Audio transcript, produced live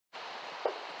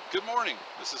Good morning,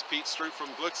 this is Pete Stroop from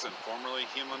Glixin, formerly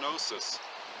Humanosis.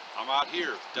 I'm out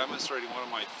here demonstrating one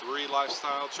of my 3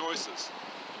 lifestyle choices,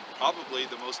 probably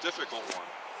the most difficult one,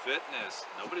 fitness.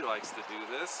 Nobody likes to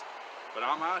do this, but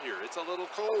I'm out here. It's a little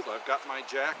cold. I've got my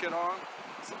jacket on,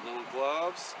 some little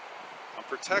gloves. I'm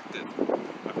protected.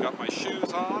 I've got my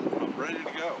shoes on. I'm ready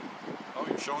to go. Oh,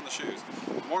 you're showing the shoes.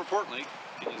 More importantly,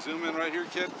 can you zoom in right here,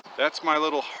 kid? That's my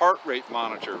little heart rate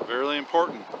monitor. Very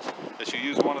important that you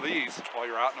use one of these while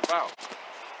you're out and about.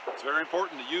 It's very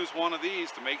important to use one of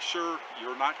these to make sure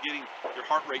you're not getting your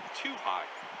heart rate too high.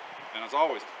 And as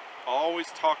always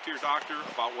talk to your doctor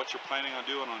about what you're planning on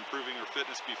doing on improving your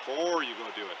fitness before you go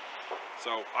do it.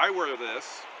 So I wear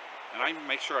this, and I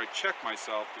make sure I check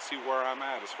myself to see where I'm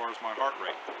at as far as my heart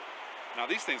rate. Now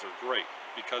these things are great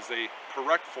because they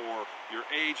correct for your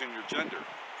age and your gender.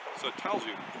 So it tells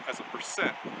you as a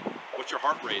percent what your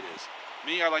heart rate is.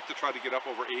 Me, I like to try to get up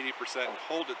over 80% and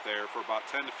hold it there for about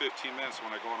 10 to 15 minutes when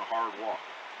I go on a hard walk.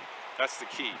 That's the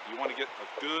key. You want to get a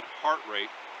good heart rate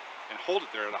and hold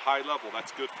it there at a high level. That's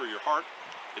good for your heart.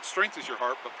 It strengthens your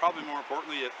heart, but probably more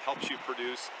importantly, it helps you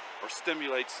produce or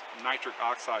stimulates nitric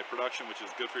oxide production, which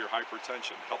is good for your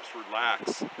hypertension. It helps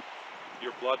relax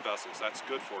your blood vessels. That's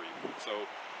good for you. So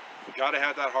you got to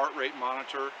have that heart rate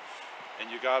monitor,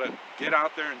 and you got to get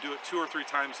out there and do it 2 or 3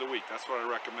 times a week. That's what I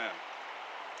recommend.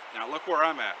 Now look where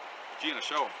I'm at. Gina,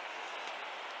 show them.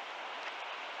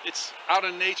 It's out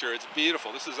in nature. It's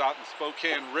beautiful. This is out in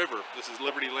Spokane River. This is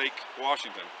Liberty Lake,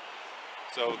 Washington.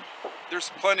 So there's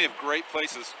plenty of great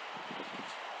places.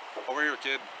 Over here,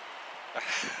 kid.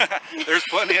 There's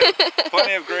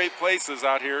plenty of great places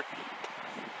out here.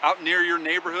 Out near your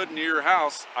neighborhood, near your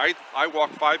house. I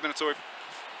walk 5 minutes away.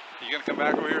 You gonna come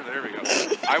back over here? There we go.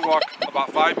 I walk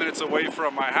about 5 minutes away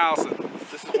from my house, and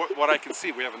this is what I can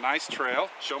see. We have a nice trail.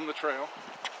 Show them the trail.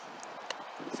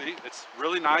 See, it's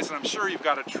really nice, and I'm sure you've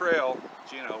got a trail,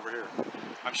 Gina, over here.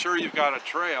 I'm sure you've got a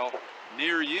trail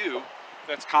near you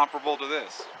that's comparable to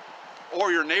this.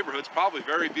 Or your neighborhood's probably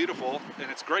very beautiful,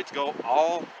 and it's great to go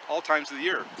all times of the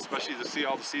year, especially to see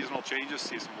all the seasonal changes,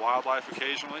 see some wildlife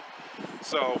occasionally.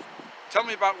 So tell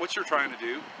me about what you're trying to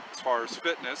do as far as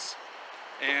fitness,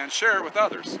 and share it with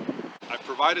others. I've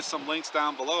provided some links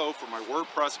down below for my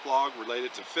WordPress blog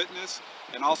related to fitness,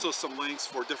 and also some links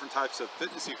for different types of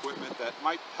fitness equipment that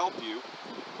might help you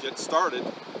get started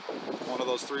with one of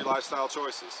those 3 lifestyle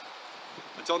choices.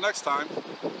 Until next time,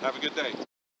 have a good day.